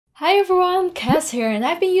Hi everyone, Cass here, and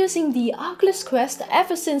I've been using the Oculus Quest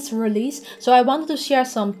ever since release, so I wanted to share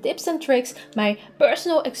some tips and tricks, my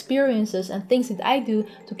personal experiences and things that I do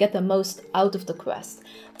to get the most out of the Quest.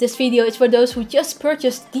 This video is for those who just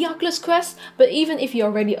purchased the Oculus Quest, but even if you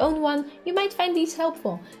already own one, you might find these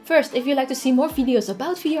helpful. First, if you'd like to see more videos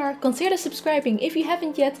about VR, consider subscribing if you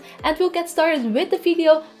haven't yet, and we'll get started with the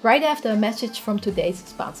video right after a message from today's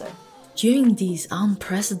sponsor. During these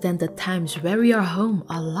unprecedented times where we are home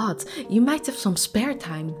a lot, you might have some spare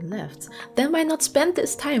time left. Then why not spend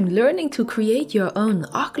this time learning to create your own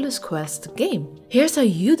Oculus Quest game? Here's a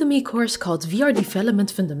Udemy course called VR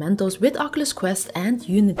Development Fundamentals with Oculus Quest and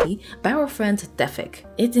Unity by our friend Tevfik.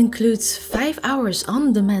 It includes 5 hours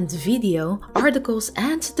on-demand video, articles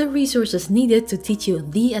and the resources needed to teach you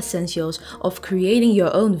the essentials of creating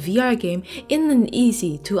your own VR game in an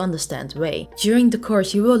easy to understand way. During the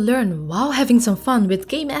course you will learn while having some fun with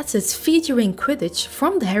game assets featuring Quidditch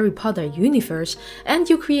from the Harry Potter universe, and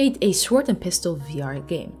you create a sword and pistol VR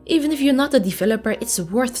game. Even if you're not a developer, it's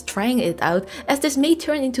worth trying it out, as this may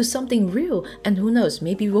turn into something real, and who knows,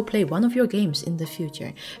 maybe we'll play one of your games in the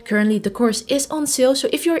future. Currently the course is on sale, so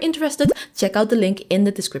if you're interested, check out the link in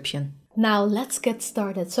the description. Now let's get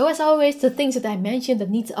started. So as always, the things that I mentioned that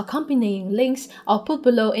need accompanying links I'll put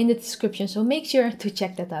below in the description, so make sure to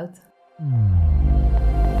check that out.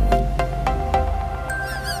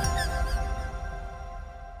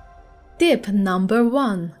 Tip number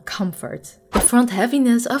 1. Comfort. The front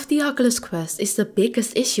heaviness of the Oculus Quest is the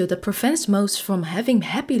biggest issue that prevents most from having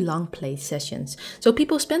happy long play sessions, so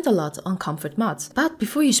people spend a lot on comfort mods. But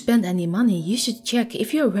before you spend any money, you should check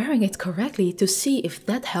if you're wearing it correctly to see if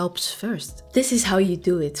that helps first. This is how you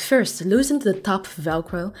do it. First, loosen the top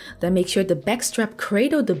velcro, then make sure the back strap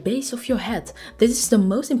cradle the base of your head. This is the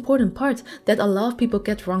most important part that a lot of people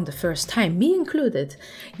get wrong the first time, me included.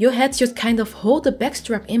 Your head should kind of hold the back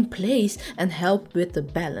strap in place and help with the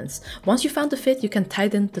balance. Once you found the fit, you can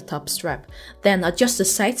tighten the top strap. Then adjust the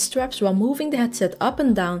side straps while moving the headset up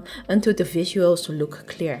and down until the visuals look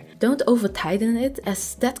clear. Don't over tighten it,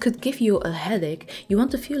 as that could give you a headache. You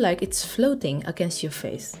want to feel like it's floating against your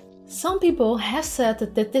face. Some people have said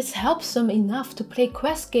that this helps them enough to play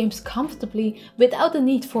Quest games comfortably without the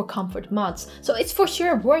need for comfort mods, so it's for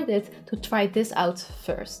sure worth it to try this out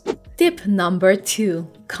first. Tip number 2.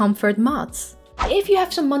 Comfort mods. If you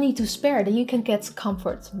have some money to spare, then you can get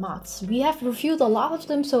comfort mods. We have reviewed a lot of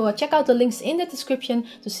them, so check out the links in the description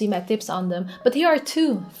to see my tips on them. But here are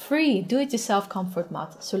 2 free do-it-yourself comfort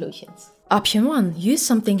mod solutions. Option 1. Use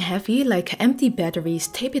something heavy like empty batteries,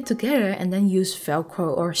 tape it together and then use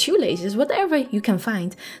Velcro or shoelaces, whatever you can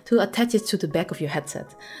find, to attach it to the back of your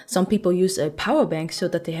headset. Some people use a power bank so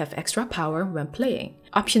that they have extra power when playing.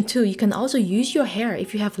 Option 2. You can also use your hair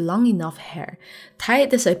if you have long enough hair. Tie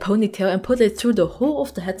it as a ponytail and put it through the hole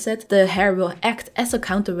of the headset. The hair will act as a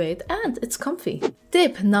counterweight and it's comfy.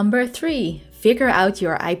 Tip number 3. Figure out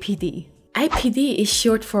your IPD. IPD is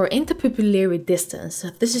short for interpupillary distance.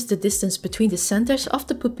 This is the distance between the centers of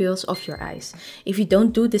the pupils of your eyes. If you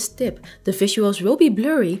don't do this tip, the visuals will be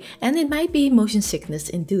blurry and it might be motion sickness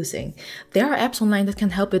inducing. There are apps online that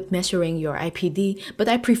can help with measuring your IPD, but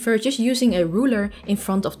I prefer just using a ruler in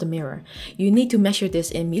front of the mirror. You need to measure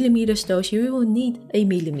this in millimeters though, so you will need a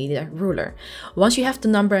millimeter ruler. Once you have the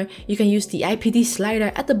number, you can use the IPD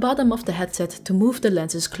slider at the bottom of the headset to move the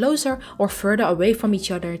lenses closer or further away from each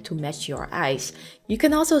other to match your eyes. You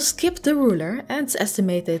can also skip the ruler and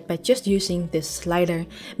estimate it by just using this slider.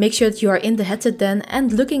 Make sure that you are in the headset then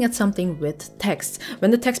and looking at something with text.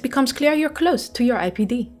 When the text becomes clear, you're close to your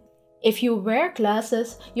IPD. If you wear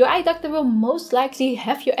glasses, your eye doctor will most likely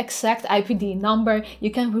have your exact IPD number. You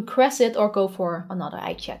can request it or go for another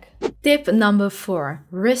eye check. Tip number 4.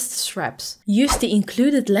 Wrist straps. Use the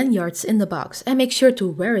included lanyards in the box and make sure to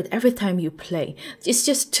wear it every time you play. It's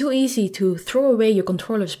just too easy to throw away your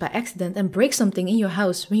controllers by accident and break something in your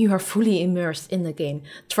house when you are fully immersed in the game.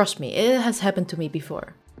 Trust me, it has happened to me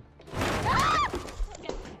before.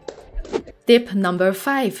 Tip number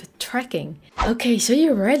 5. Tracking. Okay, so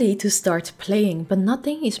you're ready to start playing, but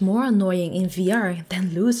nothing is more annoying in VR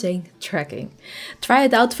than losing tracking. Try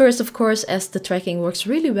it out first, of course, as the tracking works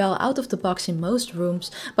really well out of the box in most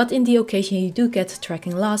rooms, but in the occasion you do get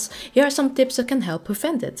tracking loss, here are some tips that can help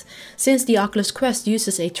prevent it. Since the Oculus Quest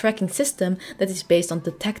uses a tracking system that is based on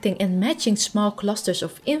detecting and matching small clusters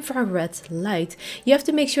of infrared light, you have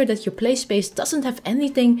to make sure that your Playspace doesn't have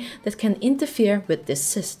anything that can interfere with this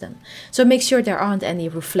system. So make sure there aren't any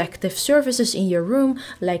reflective surfaces in your room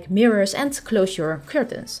like mirrors and close your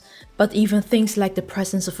curtains. But even things like the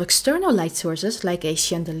presence of external light sources like a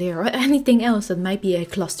chandelier or anything else that might be a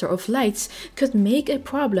cluster of lights could make a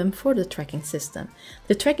problem for the tracking system.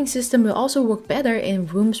 The tracking system will also work better in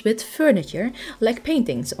rooms with furniture, like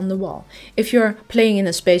paintings on the wall. If you're playing in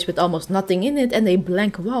a space with almost nothing in it and a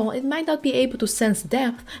blank wall, it might not be able to sense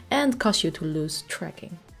depth and cause you to lose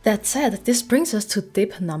tracking. That said, this brings us to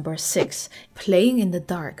tip number 6, playing in the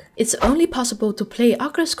dark. It's only possible to play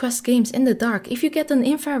Oculus Quest games in the dark if you get an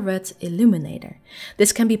infrared illuminator.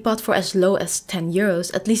 This can be bought for as low as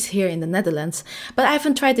 €10, at least here in the Netherlands, but I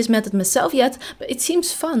haven't tried this method myself yet, but it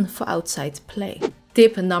seems fun for outside play.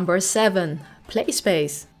 Tip number 7,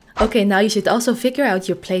 Playspace. Okay, now you should also figure out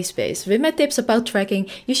your Playspace. With my tips about tracking,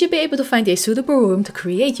 you should be able to find a suitable room to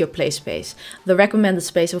create your Playspace. The recommended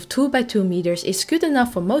space of 2 by 2 meters is good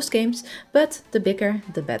enough for most games, but the bigger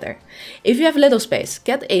the better. If you have little space,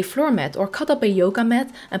 get a floor mat or cut up a yoga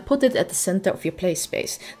mat and put it at the center of your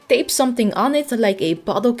Playspace. Tape something on it like a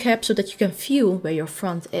bottle cap so that you can feel where your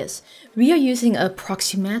front is. We are using a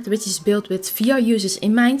proxy mat which is built with VR users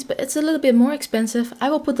in mind, but it's a little bit more expensive. I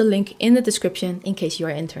will put the link in the description in case you are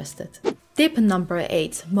interested. Tip number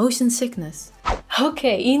 8, motion sickness.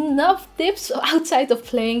 Okay, enough tips outside of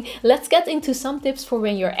playing. Let's get into some tips for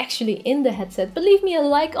when you're actually in the headset. But leave me a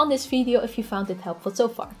like on this video if you found it helpful so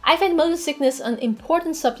far. I find motion sickness an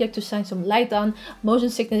important subject to shine some light on. Motion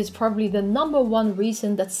sickness is probably the #1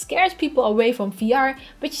 reason that scares people away from VR,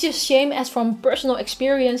 which is a shame, as from personal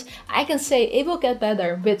experience, I can say it will get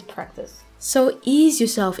better with practice. So ease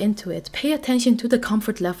yourself into it. Pay attention to the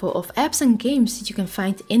comfort level of apps and games that you can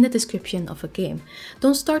find in the description of a game.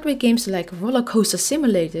 Don't start with games like roller coaster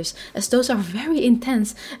simulators, as those are very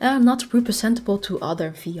intense and are not representable to other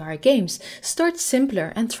VR games. Start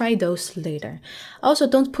simpler and try those later. Also,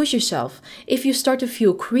 don't push yourself. If you start to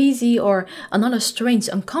feel queasy or another strange,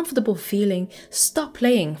 uncomfortable feeling, stop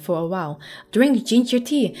playing for a while. Drink ginger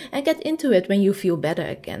tea and get into it when you feel better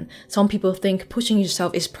again. Some people think pushing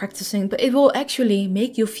yourself is practicing, but it will actually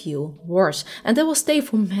make you feel worse, and that will stay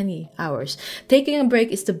for many hours. Taking a break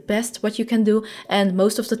is the best what you can do, and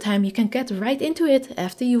most of the time you can get right into it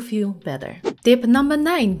after you feel better. Tip number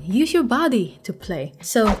 9, use your body to play.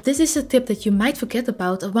 So this is a tip that you might forget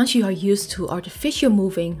about once you are used to artificial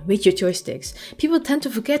moving with your joysticks. People tend to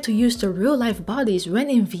forget to use their real life bodies when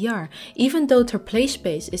in VR, even though their play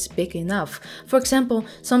space is big enough. For example,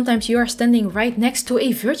 sometimes you are standing right next to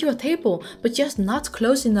a virtual table, but just not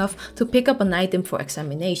close enough to pick up an item for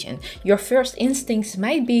examination. Your first instincts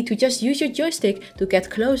might be to just use your joystick to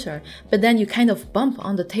get closer, but then you kind of bump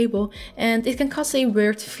on the table and it can cause a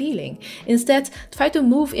weird feeling. Instead, try to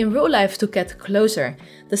move in real life to get closer.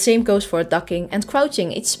 The same goes for ducking and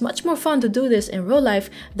crouching. It's much more fun to do this in real life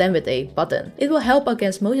than with a button. It will help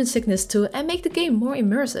against motion sickness too and make the game more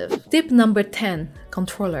immersive. Tip number 10,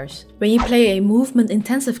 controllers. When you play a movement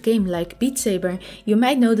intensive game like Beat Saber, you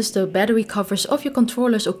might notice the battery covers of your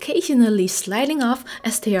controllers occasionally sliding off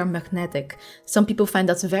as they are magnetic. Some people find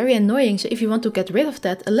that very annoying, so if you want to get rid of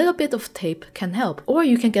that, a little bit of tape can help. Or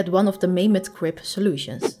you can get one of the Mammoth grip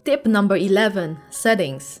solutions. Tip number 11,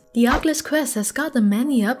 settings. The Oculus Quest has gotten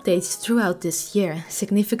many updates throughout this year.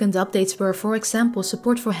 Significant updates were, for example,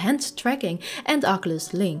 support for hand tracking and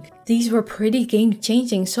Oculus Link. These were pretty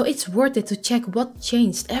game-changing, so it's worth it to check what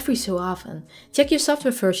changed every so often. Check your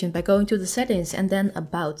software version by going to the settings and then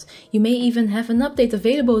about. You may even have an update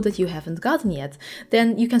available that you haven't gotten yet.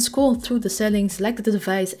 Then you can scroll through the settings like the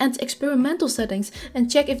device and experimental settings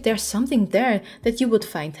and check if there's something there that you would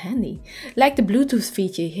find handy. Like the Bluetooth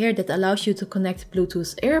feature here that allows you to connect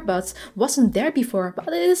Bluetooth earbuds wasn't there before,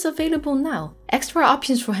 but it is available now. Extra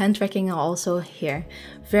options for hand tracking are also here.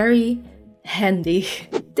 Very handy.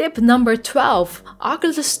 Tip number 12,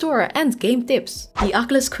 Oculus Store and Gametips. The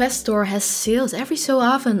Oculus Quest store has sales every so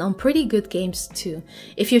often on pretty good games too.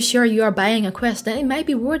 If you're sure you are buying a Quest, then it might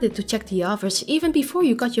be worth it to check the offers even before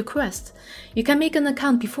you got your Quest. You can make an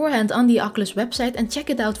account beforehand on the Oculus website and check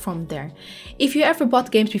it out from there. If you ever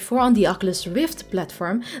bought games before on the Oculus Rift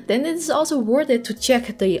platform, then it is also worth it to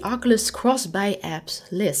check the Oculus cross-buy apps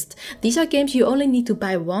list. These are games you only need to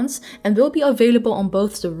buy once and will be available on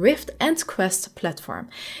both the Rift and Quest platform.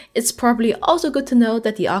 It's probably also good to know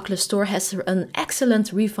that the Oculus Store has an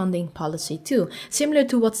excellent refunding policy too, similar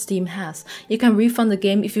to what Steam has. You can refund the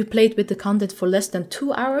game if you played with the content for less than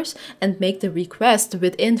 2 hours and make the request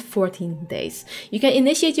within 14 days. You can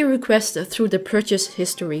initiate your request through the purchase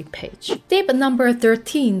history page. Tip number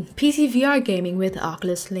 13, PC VR gaming with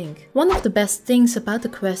Oculus Link. One of the best things about the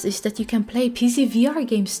Quest is that you can play PC VR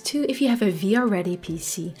games too if you have a VR ready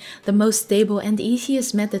PC. The most stable and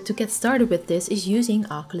easiest method to get started with this is using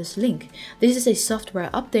Oculus Link. This is a software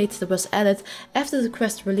update that was added after the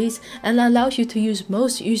Quest release and allows you to use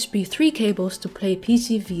most USB 3 cables to play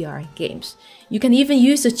PC VR games. You can even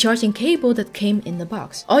use the charging cable that came in the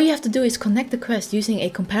box. All you have to do is connect the Quest using a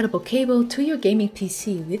compatible cable to your gaming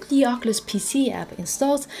PC with the Oculus PC app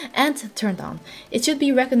installed and turned on. It should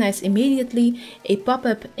be recognized immediately. A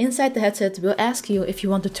pop-up inside the headset will ask you if you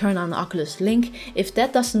want to turn on Oculus Link. If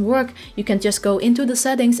that doesn't work, you can just go into the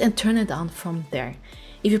settings and turn it on from there.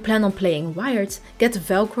 If you plan on playing wired, get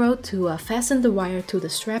Velcro to fasten the wire to the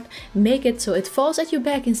strap, make it so it falls at your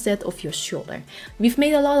back instead of your shoulder. We've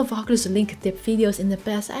made a lot of Oculus Link tip videos in the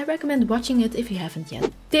past, I recommend watching it if you haven't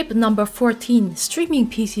yet. Tip number 14, streaming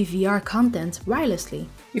PC VR content wirelessly.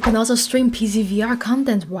 You can also stream PC VR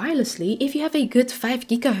content wirelessly if you have a good 5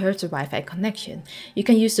 GHz Wi-Fi connection. You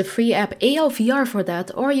can use the free app ALVR for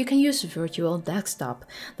that, or you can use virtual desktop.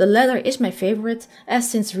 The latter is my favorite, as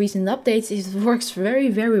since recent updates it works very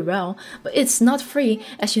well, but it's not free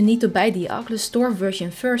as you need to buy the Oculus Store version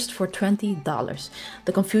first for $20.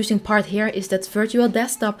 The confusing part here is that virtual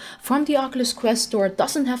desktop from the Oculus Quest store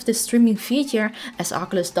doesn't have this streaming feature, as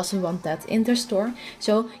Oculus doesn't want that in their store,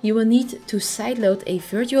 so you will need to sideload a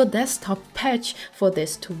virtual desktop patch for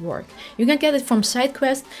this to work. You can get it from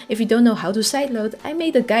SideQuest. If you don't know how to sideload, I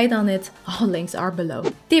made a guide on it, all links are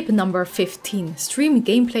below. Tip number 15, stream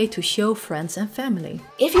gameplay to show friends and family.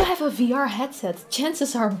 If you have a VR headset,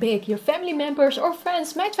 chances are big your family members or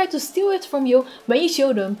friends might try to steal it from you when you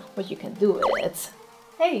show them what you can do with it.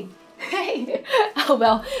 Hey! Oh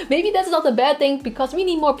well, maybe that's not a bad thing because we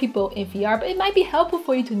need more people in VR, but it might be helpful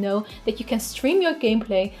for you to know that you can stream your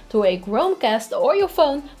gameplay to a Chromecast or your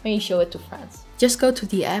phone when you show it to friends. Just go to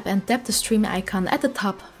the app and tap the stream icon at the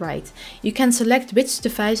top right. You can select which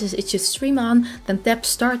devices it should stream on, then tap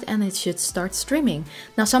start and it should start streaming.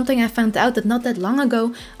 Now something I found out that not that long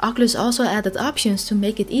ago, Oculus also added options to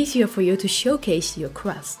make it easier for you to showcase your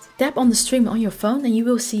Quest. Tap on the stream on your phone and you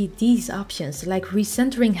will see these options like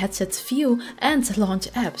recentering headset view and launch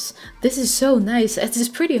apps. This is so nice, it is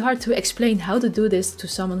pretty hard to explain how to do this to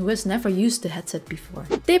someone who has never used the headset before.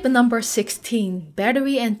 Tip number 16,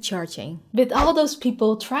 battery and charging. With all those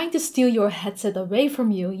people trying to steal your headset away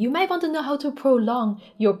from you, you might want to know how to prolong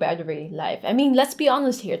your battery life. I mean, let's be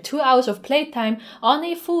honest here, 2 hours of playtime on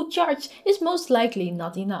a full charge is most likely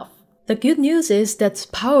not enough. The good news is that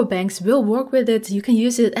power banks will work with it. You can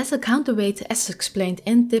use it as a counterweight as explained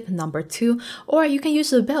in tip number 2, or you can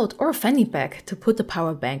use a belt or fanny pack to put the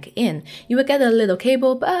power bank in. You will get a little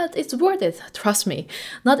cable, but it's worth it, trust me.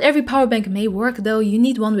 Not every power bank may work though, you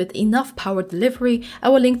need one with enough power delivery. I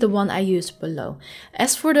will link the one I use below.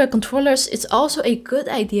 As for the controllers, it's also a good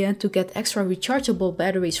idea to get extra rechargeable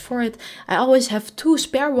batteries for it. I always have 2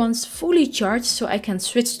 spare ones fully charged so I can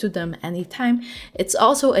switch to them anytime. It's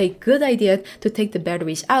also a good idea to take the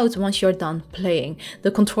batteries out once you're done playing. The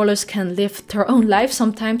controllers can live their own life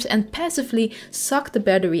sometimes and passively suck the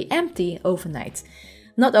battery empty overnight.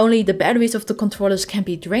 Not only the batteries of the controllers can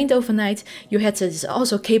be drained overnight, your headset is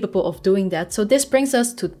also capable of doing that, so this brings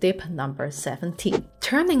us to tip number 17.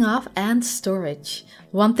 Turning off and storage.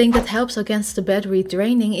 One thing that helps against the battery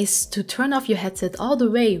draining is to turn off your headset all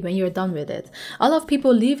the way when you're done with it. A lot of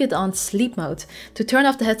people leave it on sleep mode. To turn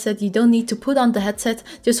off the headset, you don't need to put on the headset,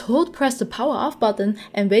 just press the power off button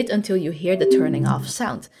and wait until you hear the turning off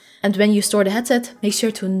sound. And when you store the headset, make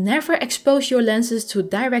sure to never expose your lenses to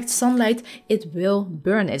direct sunlight, it will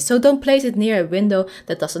burn it. So don't place it near a window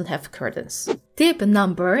that doesn't have curtains. Tip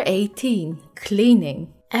number 18,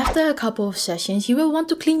 cleaning. After a couple of sessions, you will want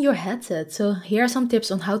to clean your headset, so here are some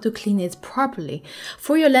tips on how to clean it properly.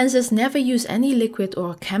 For your lenses, never use any liquid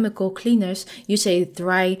or chemical cleaners. Use a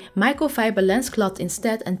dry microfiber lens cloth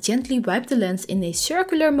instead and gently wipe the lens in a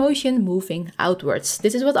circular motion moving outwards.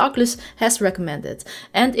 This is what Oculus has recommended.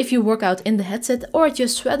 And if you work out in the headset or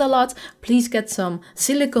just sweat a lot, please get some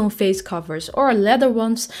silicone face covers or leather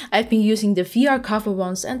ones. I've been using the VR cover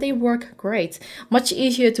ones and they work great. Much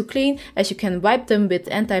easier to clean as you can wipe them with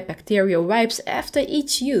antibacterial wipes after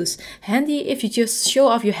each use. Handy if you just show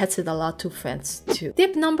off your headset a lot to friends too.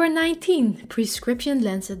 Tip number 19, prescription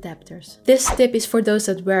lens adapters. This tip is for those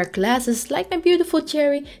that wear glasses like my beautiful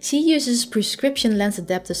Chary. She uses prescription lens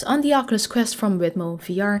adapters on the Oculus Quest from Witmo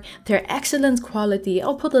VR. They're excellent quality.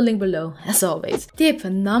 I'll put a link below as always. Tip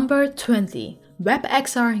number 20.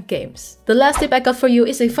 WebXR Games. The last tip I got for you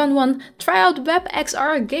is a fun one. Try out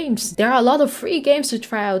WebXR Games. There are a lot of free games to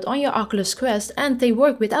try out on your Oculus Quest and they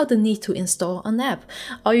work without the need to install an app.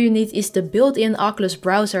 All you need is the built-in Oculus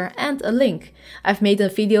browser and a link. I've made a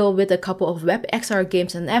video with a couple of WebXR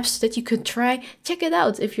games and apps that you could try. Check it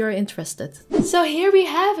out if you're interested. So here we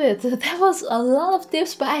have it. That was a lot of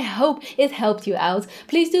tips, but I hope it helped you out.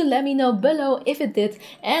 Please do let me know below if it did,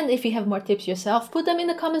 and if you have more tips yourself, put them in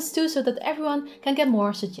the comments too so that everyone can get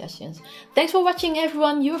more suggestions. Thanks for watching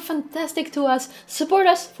everyone, you're fantastic to us. Support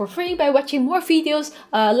us for free by watching more videos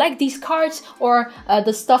like these cards or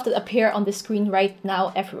the stuff that appear on the screen right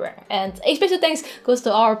now everywhere. And a special thanks goes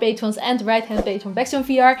to our patrons and right hand patron WebXR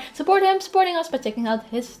VR. Support him supporting us by checking out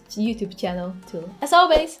his YouTube channel too. As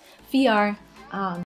always, VR on.